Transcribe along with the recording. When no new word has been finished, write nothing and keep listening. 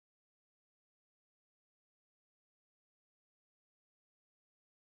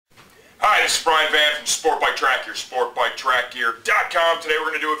Hi, this is Brian Van from Sport Bike Track Gear, sportbiketrackgear.com. Today we're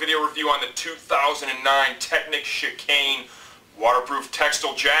going to do a video review on the 2009 Teknic Chicane waterproof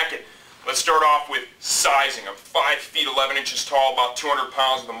textile jacket. Let's start off with sizing. I'm 5 feet 11 inches tall, about 200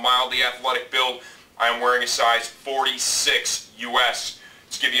 pounds with a mildly athletic build. I am wearing a size 46 US.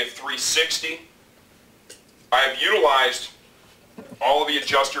 Let's give you a 360. I have utilized all of the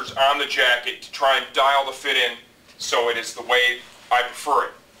adjusters on the jacket to try and dial the fit in so it is the way I prefer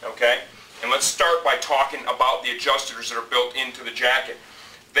it. Okay? And let's start by talking about the adjusters that are built into the jacket.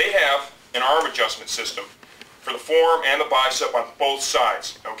 They have an arm adjustment system for the forearm and the bicep on both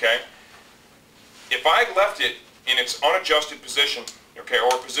sides. Okay? If I left it in its unadjusted position, okay,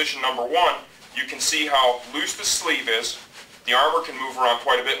 or position number 1, you can see how loose the sleeve is. The armor can move around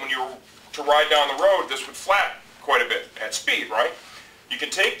quite a bit. When you were to ride down the road, this would flap quite a bit at speed, right? You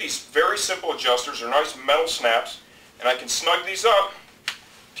can take these very simple adjusters, they're nice metal snaps, and I can snug these up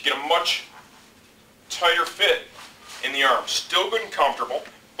to get a much tighter fit in the arm. Still good and comfortable,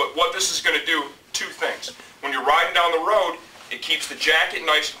 but what this is going to do, two things. When you're riding down the road, it keeps the jacket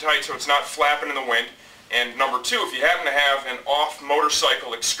nice and tight so it's not flapping in the wind. And number 2, if you happen to have an off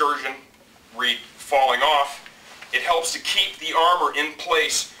motorcycle excursion, falling off, it helps to keep the armor in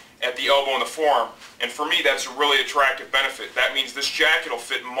place at the elbow and the forearm. And for me, that's a really attractive benefit. That means this jacket will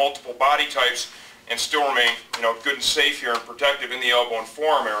fit multiple body types and still remain, good and safe here and protective in the elbow and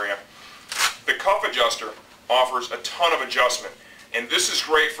forearm area. The cuff adjuster offers a ton of adjustment, and this is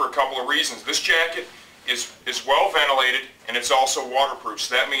great for a couple of reasons. This jacket is well ventilated, and it's also waterproof,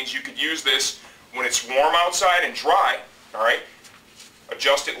 so that means you could use this when it's warm outside and dry. All right,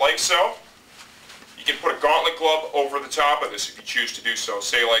 adjust it like so. You can put a gauntlet glove over the top of this if you choose to do so,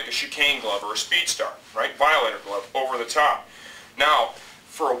 say like a chicane glove or a speed star, right? Violator glove over the top. Now,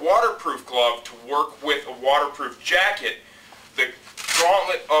 for a waterproof glove to work with a waterproof jacket, the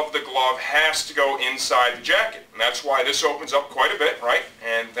gauntlet of the glove has to go inside the jacket. And that's why this opens up quite a bit, right?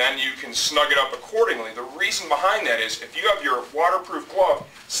 And then you can snug it up accordingly. The reason behind that is if you have your waterproof glove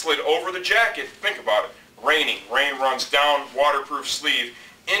slid over the jacket, think about it, raining. Rain runs down waterproof sleeve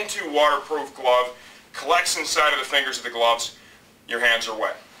into waterproof glove, collects inside of the fingers of the gloves, your hands are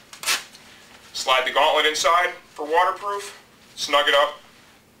wet. Slide the gauntlet inside for waterproof, snug it up,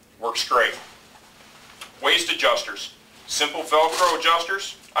 works great. Waist adjusters. Simple Velcro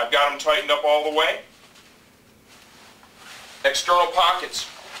adjusters. I've got them tightened up all the way. External pockets.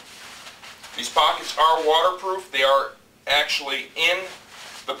 These pockets are waterproof. They are actually in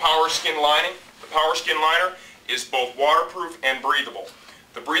the power skin lining. The power skin liner is both waterproof and breathable.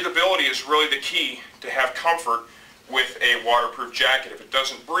 The breathability is really the key to have comfort with a waterproof jacket. If it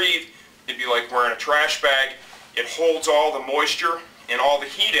doesn't breathe, it'd be like wearing a trash bag. It holds all the moisture and all the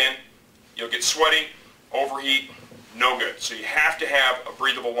heat in. You'll get sweaty, overheat, no good. So you have to have a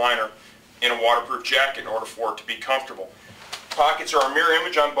breathable liner in a waterproof jacket in order for it to be comfortable. Pockets are a mirror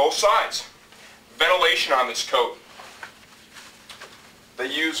image on both sides. Ventilation on this coat. They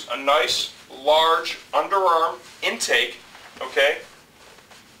use a nice large underarm intake, okay,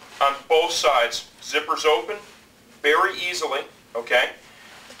 on both sides. Zippers open very easily, okay,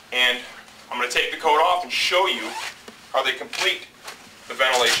 and I'm going to take the coat off and show you how they complete the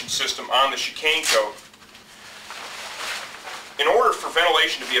ventilation system on the chicane coat. In order for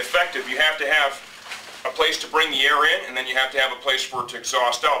ventilation to be effective, you have to have a place to bring the air in, and then you have to have a place for it to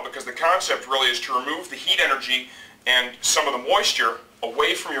exhaust out, because the concept really is to remove the heat energy and some of the moisture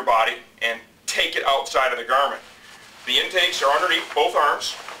away from your body and take it outside of the garment. The intakes are underneath both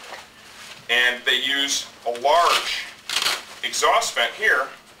arms, and they use a large exhaust vent here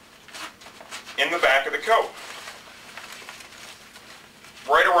in the back of the coat,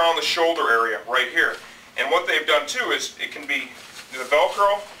 right around the shoulder area, right here. And what they've done too is it can be, the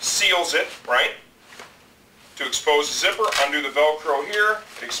Velcro seals it, right, to expose the zipper. Undo the Velcro here,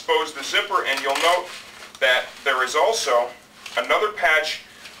 expose the zipper, and you'll note that there is also another patch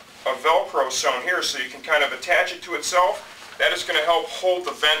of Velcro sewn here, so you can kind of attach it to itself. That is going to help hold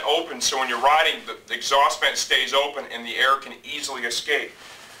the vent open, so when you're riding, the exhaust vent stays open and the air can easily escape.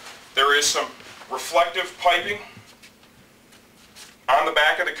 There is some reflective piping on the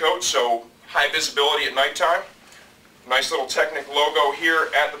back of the coat, so high visibility at nighttime. Nice little Teknic logo here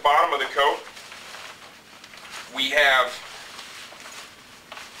at the bottom of the coat. We have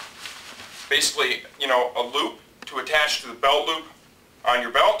basically, a loop to attach to the belt loop on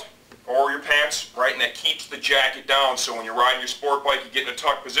your belt or your pants, right, and that keeps the jacket down, so when you're riding your sport bike, you get in a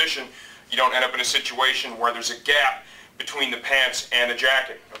tucked position, you don't end up in a situation where there's a gap between the pants and the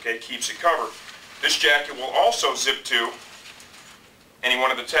jacket, okay, keeps it covered. This jacket will also zip to any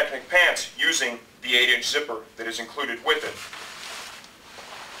one of the Teknic pants using the 8-inch zipper that is included with it.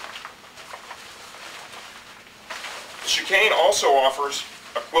 Chicane also offers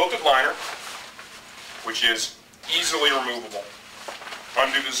a quilted liner, which is easily removable.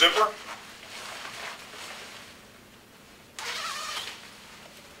 Undo the zipper.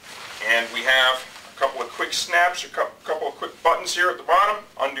 And we have a couple of quick snaps, a couple of quick buttons here at the bottom.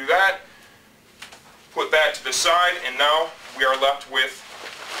 Undo that. Put that to the side, and now we are left with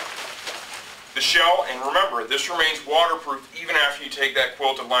the shell. And remember, this remains waterproof even after you take that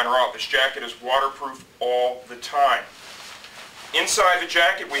quilted liner out. This jacket is waterproof all the time. Inside the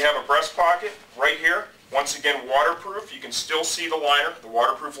jacket we have a breast pocket right here. Once again, waterproof. You can still see the liner, the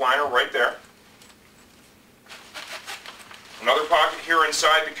waterproof liner right there. Another pocket here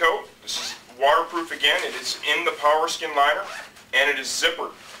inside the coat. This is waterproof again. It is in the power skin liner, and it is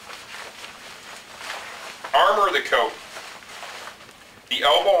zippered. Armor of the coat. The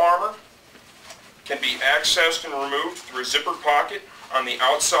elbow armor can be accessed and removed through a zippered pocket on the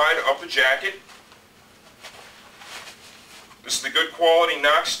outside of the jacket. This is the good quality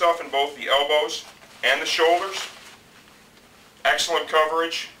knock stuff in both the elbows and the shoulders. Excellent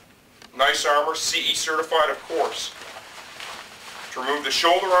coverage, nice armor, CE certified of course. To remove the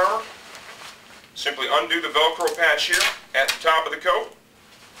shoulder armor, simply undo the Velcro patch here at the top of the coat.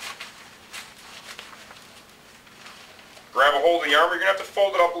 Grab a hold of the armor. You're going to have to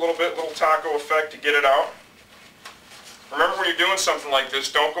fold it up a little bit, little taco effect to get it out. Remember, when you're doing something like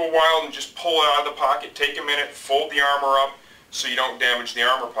this, don't go wild and just pull it out of the pocket. Take a minute, fold the armor up so you don't damage the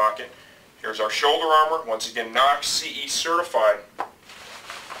armor pocket. Here's our shoulder armor, once again Knox CE certified.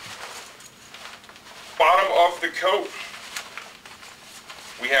 Bottom of the coat,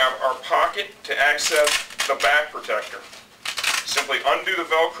 we have our pocket to access the back protector. Simply undo the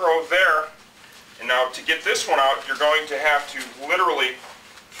Velcro there. And now to get this one out, you're going to have to literally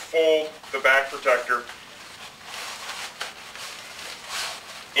fold the back protector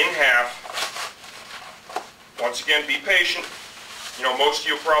in half. Once again, be patient. You know, most of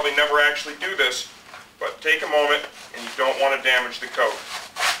you will probably never actually do this, but take a moment, and you don't want to damage the coat.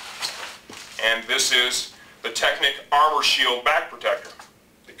 And this is the Teknic Armor Shield back protector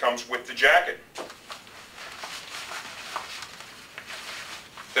that comes with the jacket.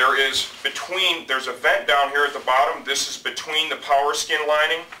 There's a vent down here at the bottom. This is between the power skin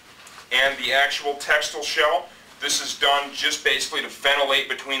lining and the actual textile shell. This is done just basically to ventilate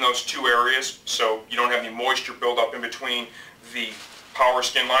between those two areas so you don't have any moisture build up in between the power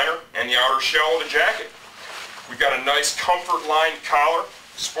skin liner and the outer shell of the jacket. We've got a nice comfort lined collar.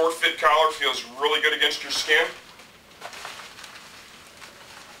 Sport fit collar, feels really good against your skin.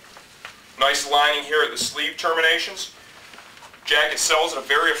 Nice lining here at the sleeve terminations. Jacket sells at a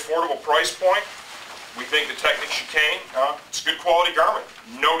very affordable price point. We think the Teknic Chicane, it's a good quality garment,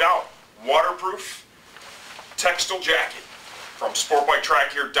 no doubt. Waterproof textile jacket from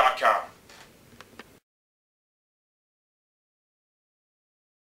sportbiketrackgear.com.